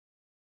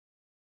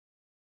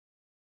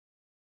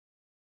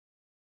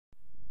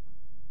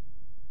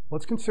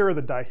let's consider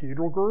the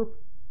dihedral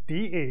group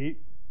D8,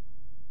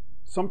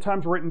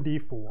 sometimes written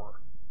D4.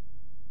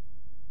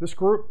 This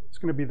group is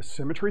going to be the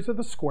symmetries of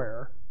the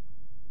square.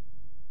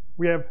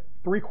 We have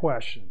 3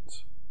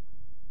 questions.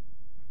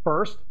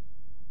 First,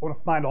 I want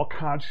to find all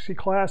conjugacy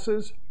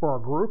classes for our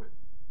group.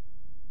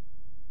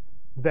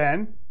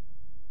 Then,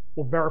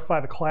 we'll verify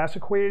the class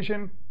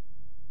equation.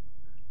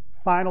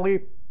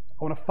 Finally,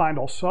 I want to find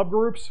all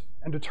subgroups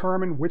and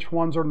determine which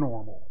ones are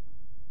normal.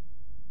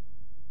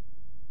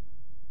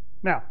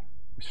 Now,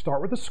 we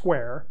start with a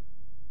square,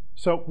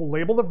 so we'll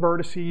label the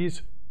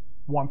vertices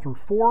 1 through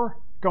 4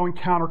 going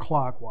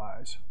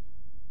counterclockwise.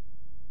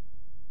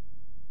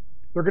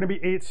 There are going to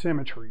be 8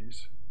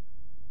 symmetries.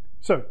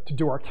 So to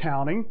do our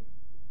counting,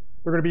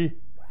 there are going to be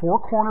 4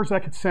 corners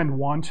that could send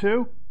 1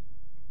 to.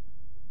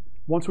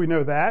 Once we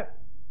know that,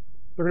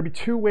 there are going to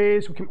be 2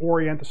 ways we can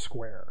orient the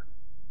square.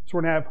 So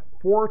we're going to have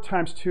 4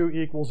 times 2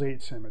 equals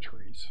 8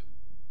 symmetries.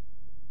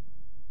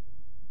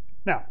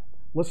 Now,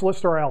 let's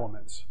list our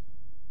elements.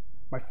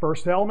 My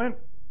first element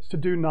is to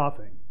do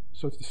nothing.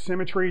 So it's the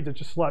symmetry that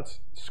just lets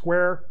the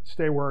square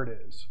stay where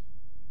it is.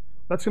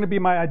 That's going to be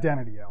my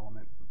identity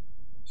element.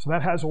 So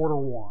that has order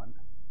 1.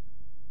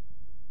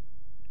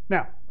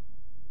 Now,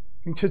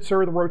 you can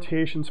consider the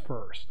rotations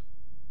first.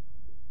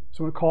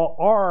 So I'm going to call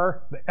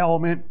R the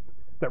element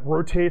that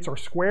rotates our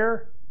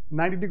square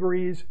 90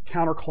 degrees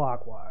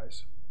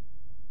counterclockwise.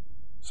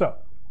 So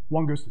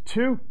 1 goes to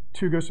 2,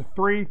 2 goes to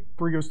 3,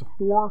 3 goes to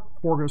 4,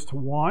 4 goes to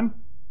 1.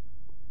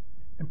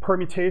 In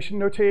permutation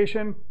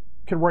notation,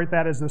 you can write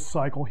that as this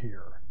cycle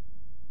here.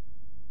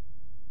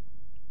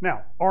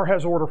 Now, R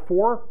has order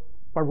 4.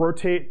 If I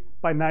rotate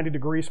by 90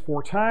 degrees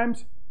 4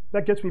 times,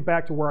 that gets me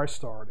back to where I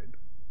started.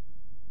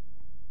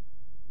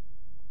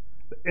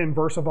 The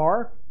inverse of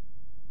R,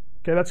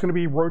 okay, that's going to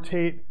be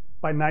rotate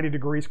by 90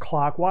 degrees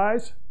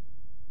clockwise.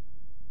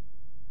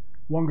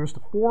 1 goes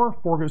to 4,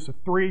 4 goes to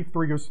 3,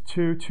 3 goes to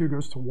 2, 2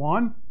 goes to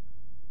 1.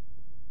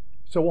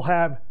 So we'll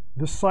have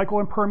this cycle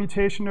in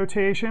permutation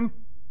notation.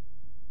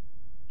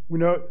 We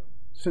note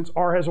since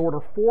R has order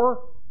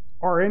 4,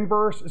 R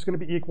inverse is going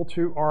to be equal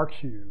to R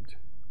cubed.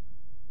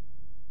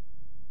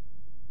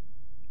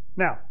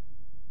 Now,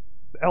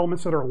 the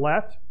elements that are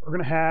left are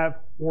going to have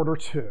order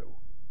 2.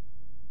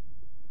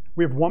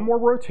 We have 1 more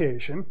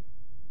rotation.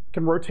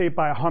 Can rotate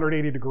by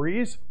 180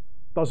 degrees.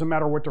 Doesn't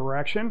matter what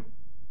direction.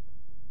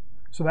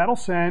 So that'll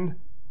send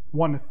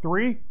 1 to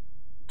 3,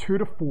 2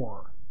 to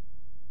 4.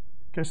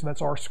 Okay, so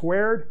that's R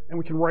squared, and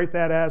we can write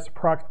that as the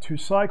product of 2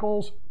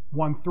 cycles,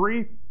 1,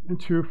 3, and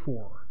 2,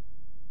 4.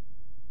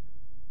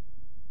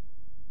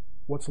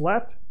 What's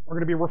left are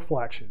going to be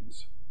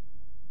reflections.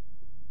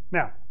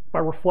 Now, if I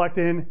reflect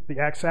in the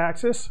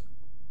x-axis,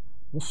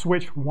 we'll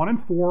switch 1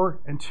 and 4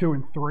 and 2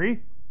 and 3. I'm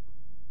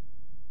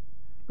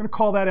going to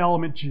call that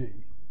element G.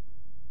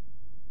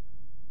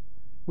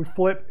 We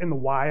flip in the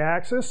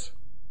y-axis,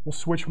 we'll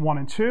switch 1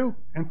 and 2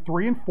 and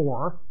 3 and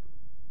 4.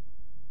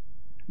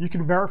 You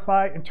can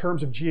verify in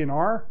terms of G and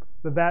R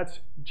that that's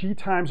G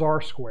times R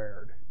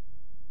squared.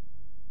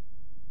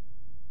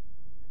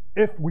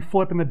 If we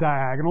flip in the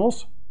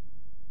diagonals,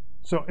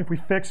 so if we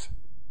fix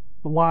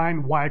the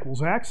line y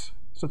equals x,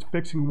 so it's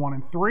fixing 1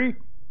 and 3,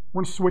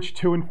 we're going to switch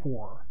 2 and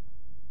 4.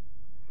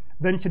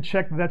 Then you can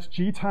check that that's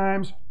G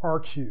times R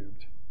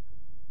cubed.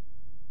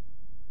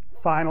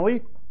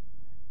 Finally,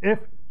 if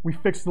we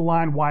fix the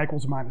line y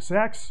equals minus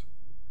x,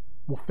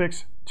 we'll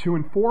fix 2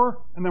 and 4,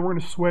 and then we're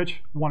going to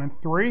switch 1 and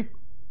 3.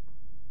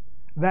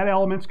 That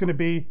element's going to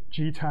be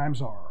G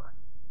times R.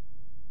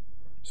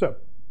 So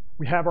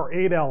we have our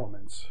 8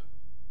 elements.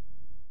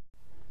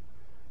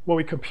 When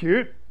we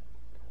compute,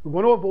 we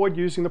want to avoid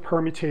using the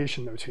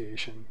permutation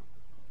notation.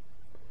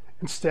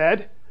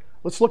 Instead,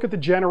 let's look at the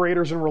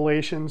generators and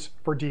relations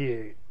for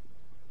D8.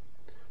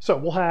 So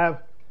we'll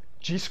have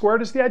G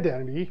squared as the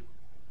identity,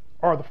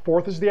 R the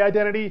fourth is the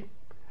identity,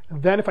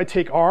 and then if I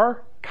take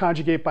R,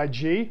 conjugate by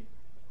G,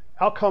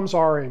 out comes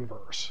R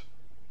inverse.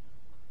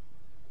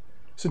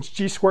 Since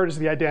G squared is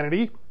the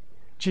identity,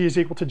 G is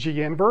equal to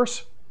G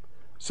inverse.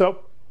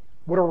 So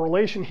what our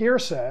relation here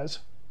says,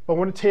 I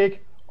want to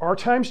take R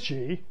times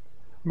G,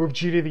 move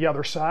G to the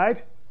other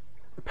side.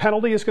 The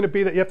penalty is going to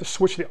be that you have to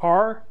switch the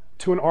R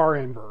to an R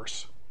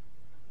inverse.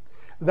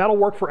 That'll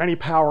work for any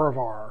power of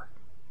R.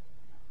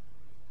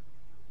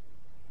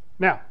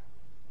 Now,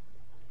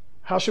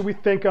 how should we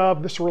think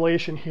of this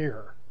relation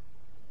here?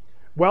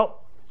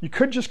 Well, you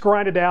could just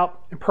grind it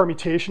out in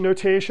permutation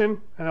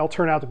notation, and it'll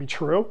turn out to be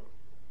true.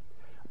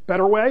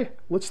 Better way,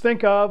 let's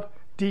think of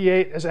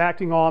D8 as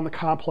acting on the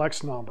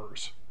complex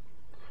numbers.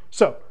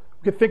 So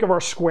we could think of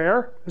our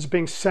square as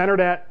being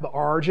centered at the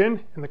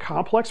origin in the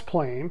complex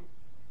plane.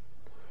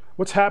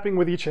 What's happening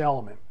with each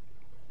element?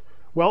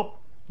 Well,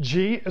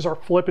 G is our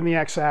flip in the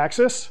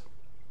x-axis,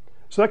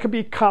 so that could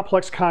be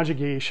complex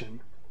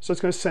conjugation. So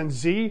it's going to send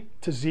Z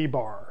to Z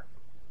bar.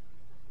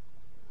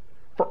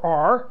 For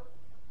R,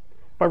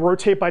 if I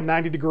rotate by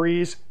 90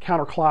 degrees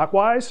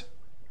counterclockwise,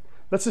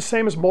 that's the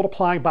same as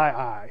multiplying by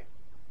I.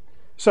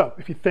 So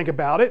if you think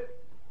about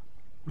it,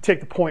 we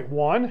take the point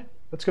 1,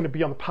 that's going to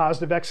be on the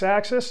positive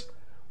x-axis.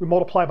 we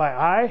multiply by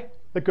I.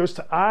 That goes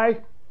to I,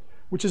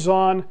 which is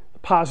on the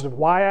positive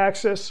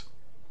y-axis.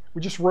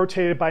 We just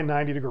rotate it by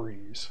 90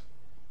 degrees.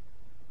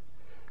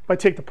 If I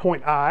take the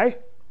point I,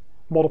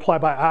 multiply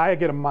by I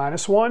get a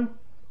 -1.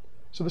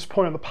 So this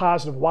point on the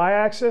positive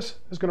y-axis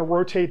is going to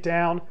rotate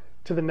down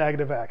to the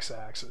negative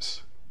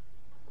x-axis.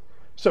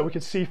 So we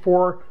can see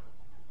for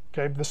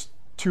this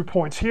 2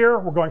 points here,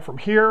 we're going from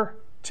here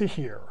to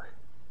here.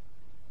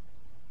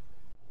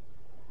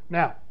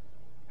 Now,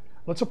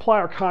 let's apply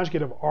our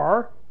conjugate of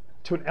R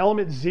to an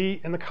element Z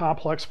in the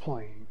complex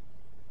plane.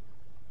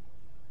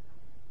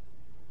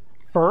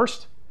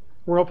 First,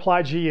 we're going to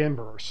apply G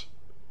inverse.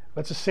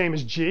 That's the same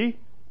as G.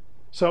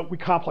 So we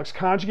complex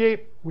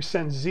conjugate, we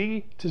send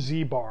Z to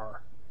Z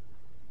bar.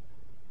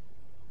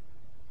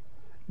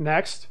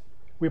 Next,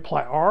 we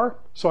apply R,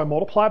 so I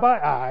multiply by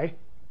I.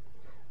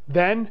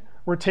 Then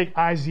we're going to take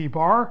IZ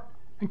bar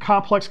and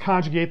complex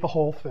conjugate the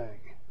whole thing.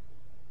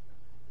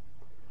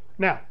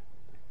 Now,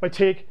 if I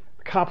take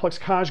the complex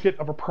conjugate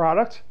of a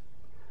product,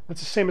 that's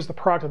the same as the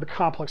product of the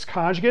complex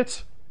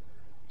conjugates.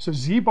 So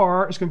Z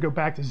bar is going to go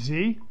back to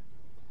Z.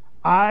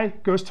 I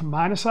goes to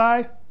minus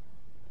I.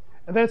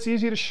 And then it's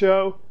easy to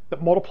show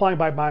that multiplying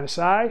by minus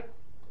I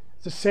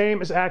is the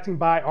same as acting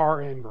by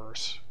R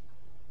inverse.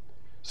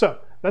 So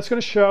that's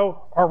going to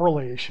show our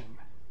relation.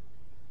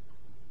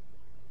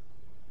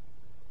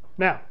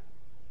 Now,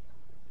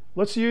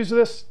 let's use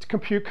this to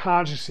compute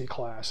conjugacy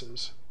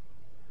classes.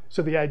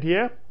 So the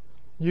idea,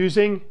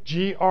 using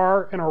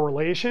GR in our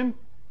relation,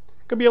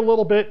 could be a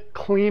little bit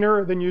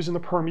cleaner than using the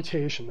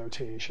permutation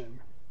notation.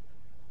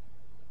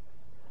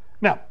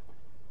 Now,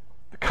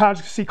 the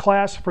conjugacy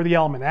class for the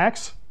element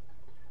X,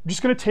 I'm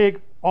just going to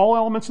take all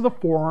elements of the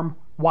form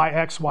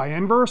Yx, Y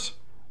inverse,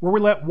 where we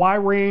let Y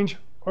range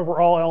over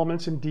all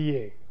elements in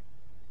D8.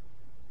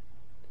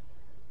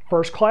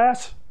 First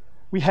class,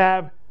 we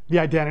have the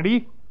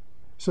identity,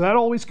 so that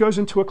always goes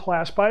into a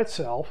class by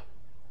itself.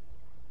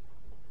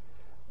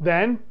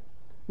 Then,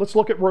 let's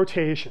look at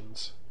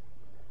rotations.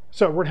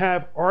 So we're going to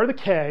have R to the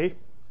K,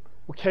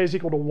 where K is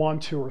equal to 1,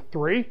 2, or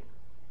 3.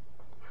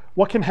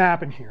 What can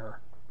happen here?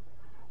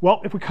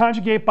 Well, if we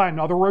conjugate by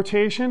another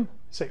rotation,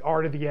 say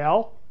R to the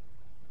L,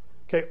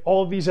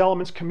 all of these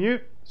elements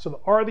commute, so the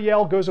R to the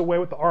L goes away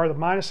with the R to the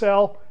minus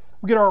L,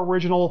 we get our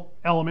original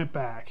element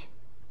back.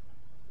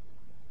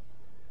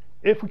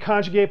 If we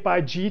conjugate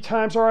by G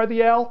times R to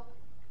the L,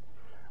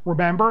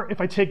 remember,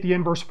 if I take the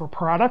inverse of a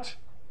product,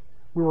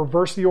 we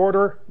reverse the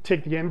order,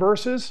 take the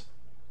inverses.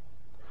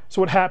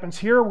 So what happens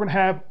here, we're going to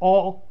have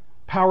all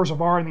powers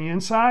of R on the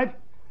inside.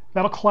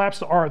 That'll collapse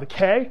to R to the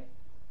K.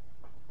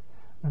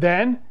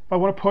 Then, if I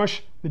want to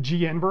push the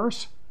G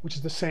inverse, which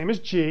is the same as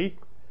G,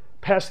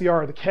 past the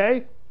R to the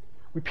K,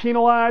 we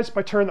penalize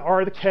by turning the R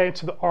to the K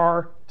into the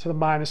R to the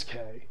minus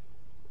K.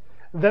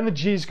 Then the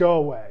G's go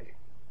away.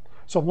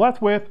 So I'm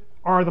left with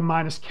R to the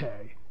minus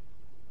K.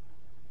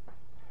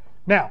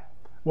 Now,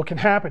 what can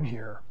happen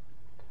here?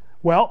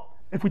 Well,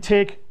 if we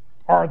take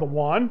R to the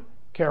 1,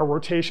 our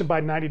rotation by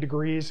 90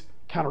 degrees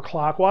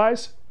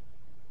counterclockwise,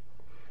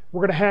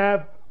 we're going to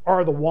have R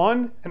to the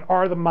 1 and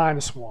R to the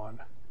minus 1.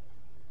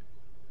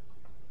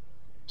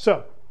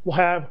 So we'll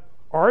have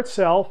R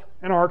itself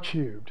and R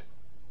cubed.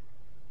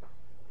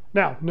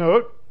 Now,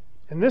 note,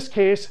 in this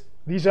case,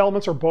 these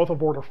elements are both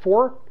of order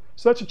 4,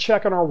 so that's a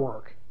check on our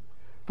work.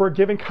 For a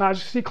given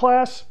conjugacy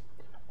class,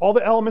 all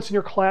the elements in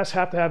your class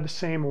have to have the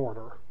same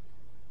order.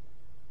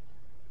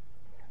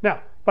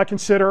 Now, if I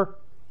consider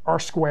R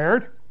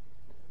squared,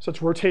 so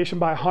it's rotation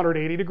by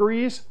 180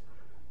 degrees,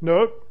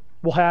 note,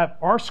 we'll have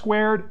R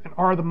squared and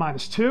R to the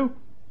minus 2.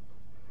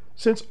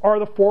 Since R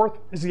to the 4th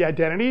is the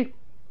identity,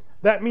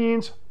 that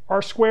means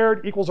R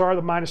squared equals R to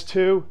the minus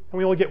 2, and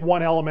we only get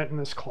one element in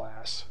this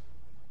class.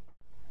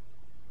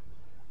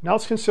 Now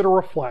let's consider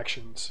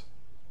reflections.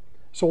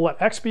 So we'll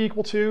let X be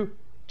equal to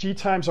G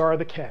times R to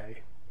the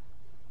K.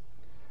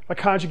 If I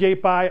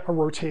conjugate by a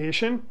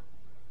rotation,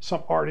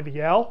 some R to the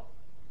L,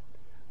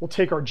 we'll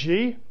take our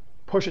G,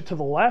 push it to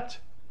the left.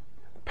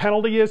 The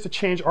penalty is to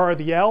change R to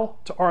the L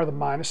to R to the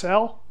minus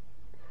L.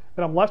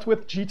 Then I'm left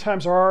with G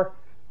times R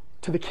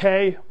to the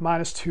K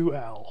minus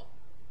 2L.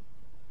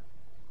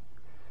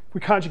 If we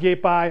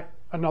conjugate by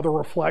another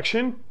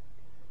reflection,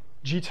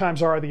 G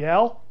times R to the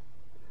L,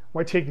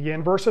 when I take the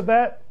inverse of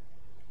that,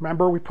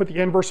 remember we put the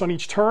inverse on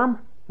each term,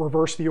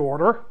 reverse the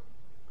order.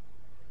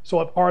 So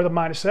we'll have R to the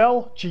minus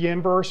L, G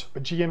inverse,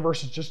 but G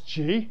inverse is just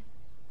G.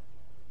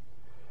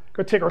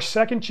 Go take our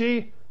second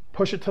G,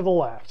 push it to the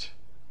left.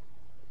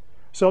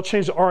 So I'll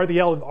change the R to the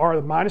L to the R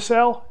to the minus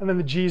L, and then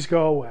the G's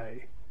go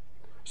away.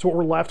 So what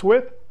we're left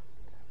with,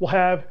 we'll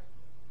have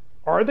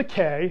R to the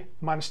K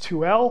minus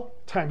 2L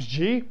times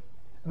G,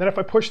 and then if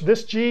I push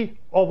this G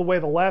all the way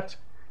to the left,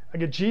 I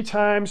get G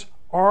times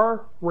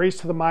R raised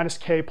to the minus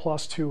K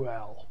plus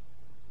 2L.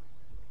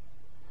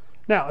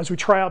 Now, as we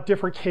try out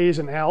different K's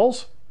and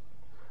L's,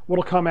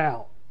 what'll come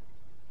out?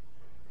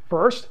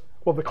 First,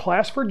 we'll have the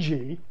class for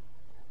G.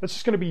 That's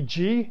just going to be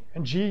G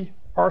and G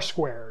R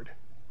squared.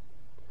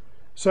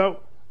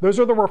 So those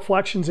are the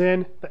reflections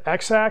in the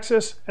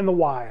x-axis and the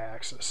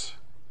y-axis.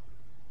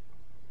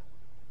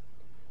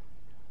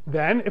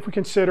 Then, if we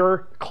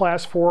consider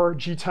class for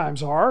g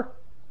times r,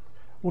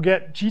 we'll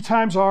get g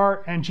times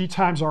r and g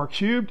times r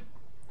cubed.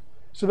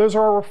 So those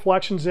are our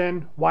reflections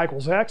in y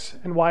equals x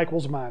and y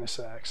equals minus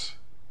x.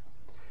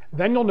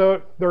 Then you'll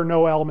note there are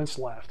no elements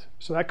left.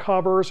 So that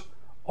covers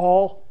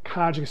all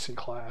conjugacy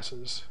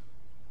classes.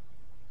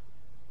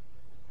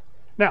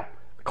 Now,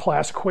 the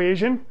class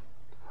equation,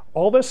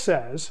 all this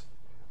says,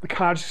 the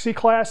conjugacy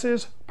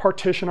classes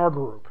partition our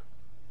group.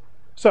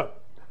 So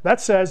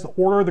that says the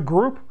order of the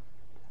group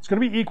is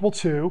going to be equal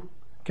to,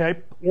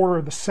 the order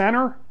of the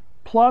center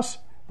plus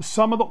the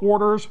sum of the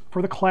orders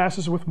for the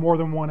classes with more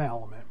than one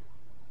element.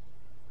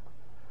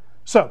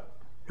 So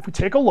if we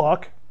take a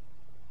look,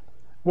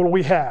 what do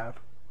we have?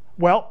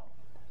 Well,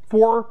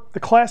 for the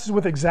classes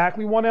with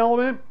exactly one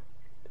element,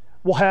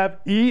 we'll have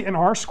e and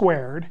r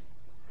squared.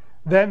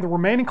 Then the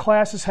remaining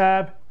classes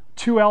have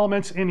two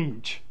elements in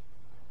each.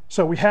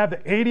 So we have the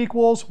 8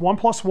 equals 1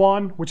 plus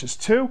 1, which is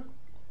 2,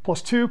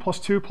 plus 2 plus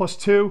 2 plus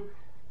 2.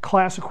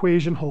 Class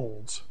equation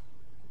holds.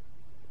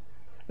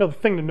 Now the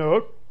thing to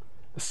note,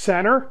 the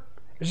center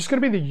is just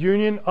going to be the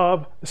union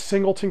of the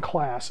singleton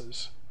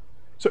classes.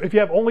 So if you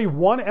have only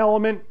one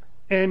element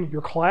in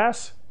your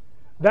class,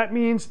 that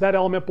means that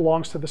element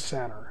belongs to the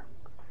center.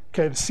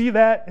 Okay, to see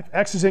that, if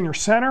x is in your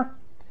center,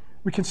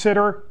 we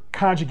consider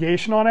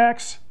conjugation on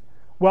x.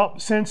 Well,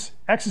 since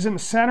x is in the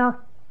center,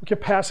 we can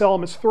pass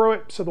elements through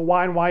it, so the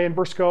y and y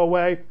inverse go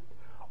away.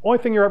 Only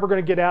thing you're ever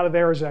going to get out of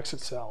there is x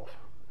itself.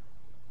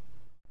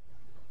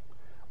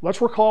 Let's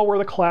recall where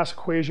the class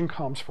equation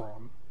comes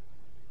from.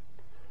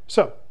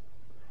 So,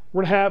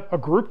 we're going to have a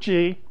group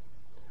G.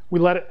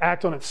 We let it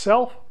act on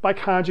itself by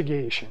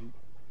conjugation.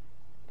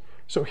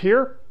 So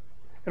here,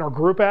 in our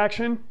group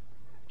action,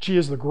 G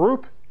is the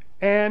group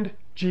and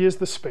G is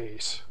the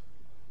space.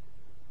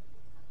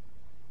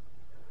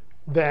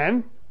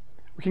 Then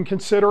we can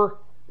consider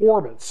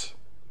orbits.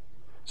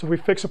 So if we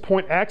fix a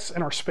point X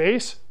in our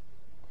space,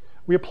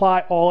 we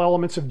apply all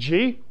elements of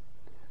G.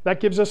 That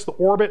gives us the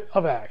orbit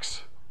of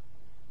X.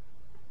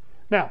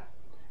 Now,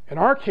 in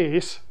our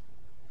case,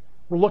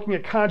 we're looking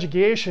at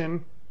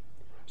conjugation,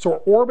 so our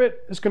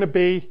orbit is going to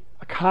be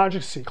a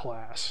conjugacy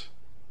class.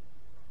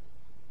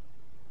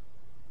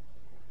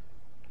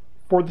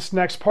 For this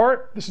next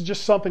part, this is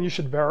just something you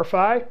should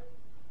verify.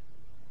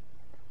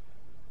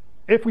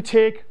 If we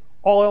take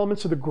all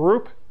elements of the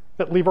group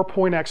that leave our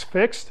point X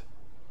fixed,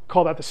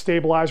 call that the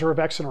stabilizer of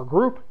X in our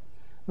group,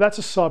 that's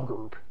a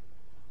subgroup.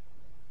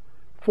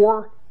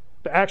 For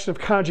the action of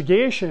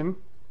conjugation,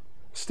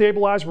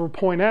 stabilizer of a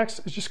point X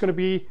is just going to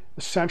be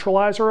the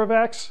centralizer of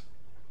X.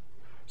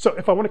 So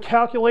if I want to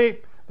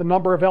calculate the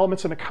number of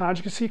elements in a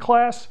conjugacy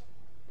class,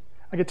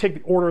 I can take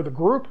the order of the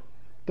group,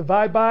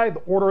 divide by the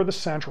order of the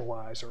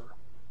centralizer.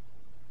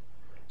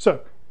 So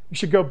you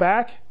should go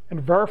back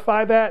and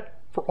verify that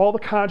for all the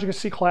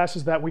conjugacy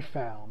classes that we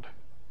found.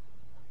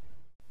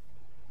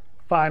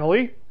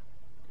 Finally,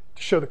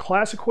 to show the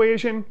class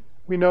equation,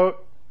 we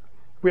note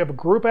we have a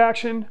group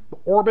action, the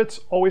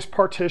orbits always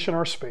partition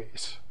our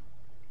space.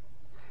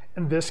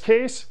 In this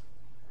case,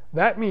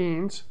 that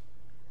means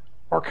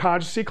our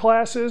conjugacy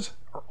classes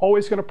are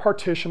always going to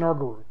partition our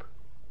group.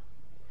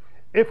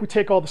 If we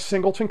take all the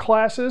singleton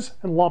classes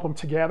and lump them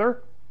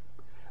together,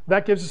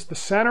 that gives us the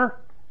center,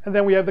 and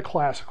then we have the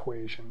class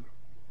equation.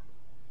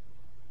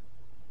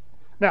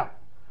 Now,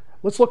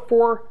 let's look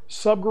for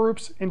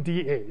subgroups in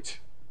D8.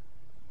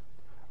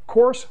 Of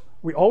course,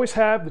 we always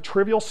have the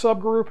trivial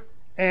subgroup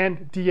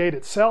and D8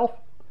 itself,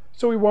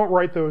 so we won't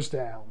write those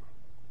down.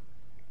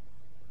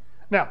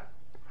 Now,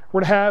 we're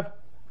going to have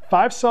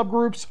 5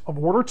 subgroups of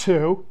order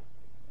 2.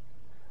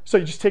 So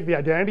you just take the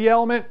identity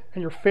element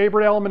and your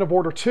favorite element of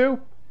order 2,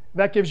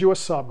 that gives you a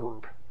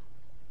subgroup.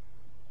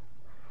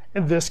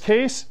 In this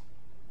case,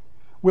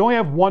 we only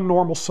have one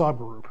normal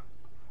subgroup.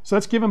 So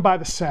that's given by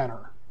the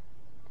center.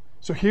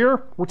 So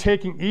here, we're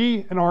taking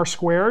E and R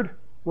squared,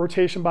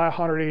 rotation by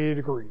 180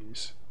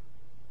 degrees.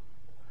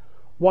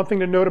 One thing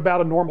to note about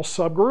a normal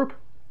subgroup,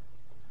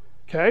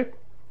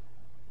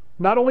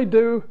 not only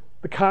do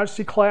the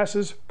conjugacy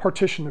classes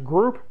partition the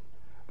group,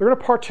 they're going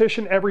to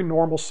partition every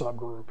normal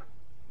subgroup.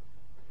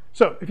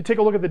 So if you take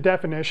a look at the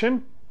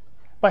definition,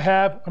 if I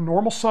have a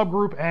normal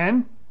subgroup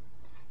N,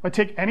 if I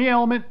take any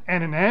element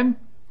N and N,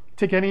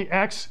 take any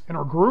X in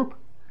our group,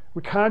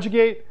 we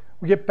conjugate,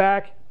 we get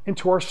back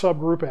into our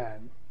subgroup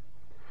N.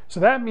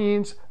 So that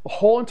means the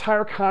whole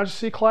entire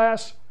conjugacy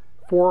class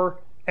for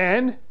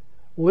N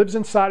lives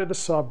inside of the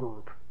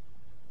subgroup.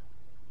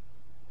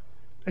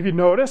 If you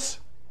notice,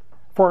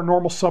 for our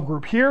normal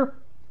subgroup here,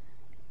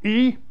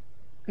 E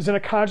is in a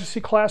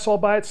conjugacy class all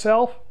by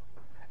itself,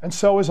 and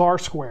so is R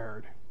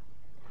squared.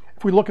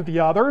 If we look at the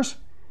others,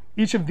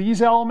 each of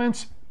these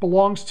elements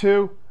belongs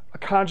to a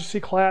conjugacy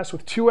class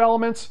with 2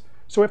 elements,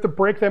 so we have to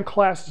break them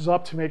classes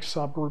up to make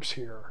subgroups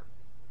here.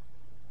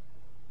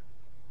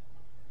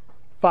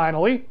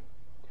 Finally,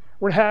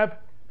 we're going to have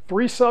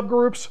 3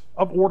 subgroups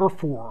of order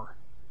 4.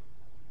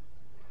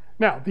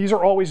 Now, these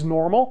are always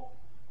normal.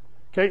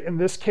 In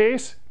this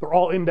case, they're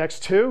all index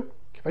 2.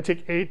 If I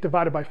take 8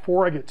 divided by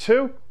 4, I get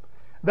 2.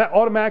 That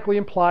automatically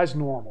implies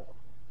normal.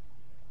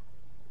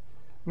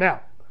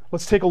 Now,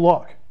 let's take a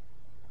look.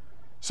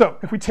 So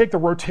if we take the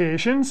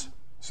rotations,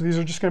 so these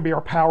are just going to be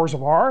our powers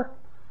of R,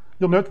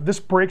 you'll note that this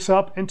breaks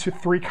up into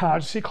 3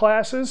 conjugacy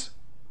classes.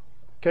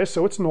 Okay,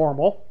 so it's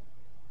normal.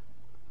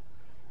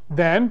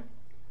 Then,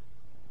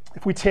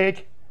 if we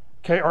take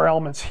our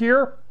elements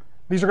here,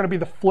 these are going to be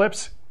the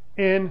flips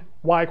in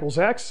y equals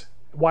x,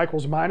 y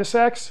equals minus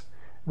x.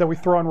 Then we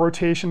throw in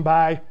rotation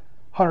by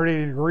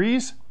 180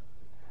 degrees.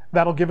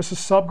 That'll give us a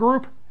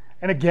subgroup.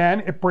 And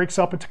again, it breaks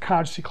up into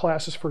conjugacy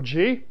classes for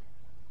G.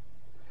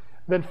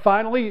 Then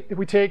finally, if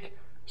we take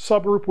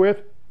subgroup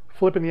with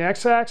flip in the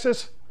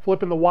x-axis,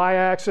 flip in the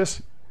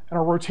y-axis, and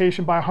a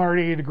rotation by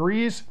 180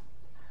 degrees,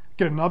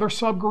 get another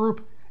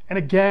subgroup. And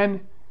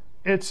again,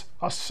 it's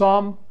a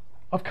sum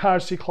of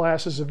conjugacy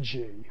classes of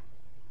G.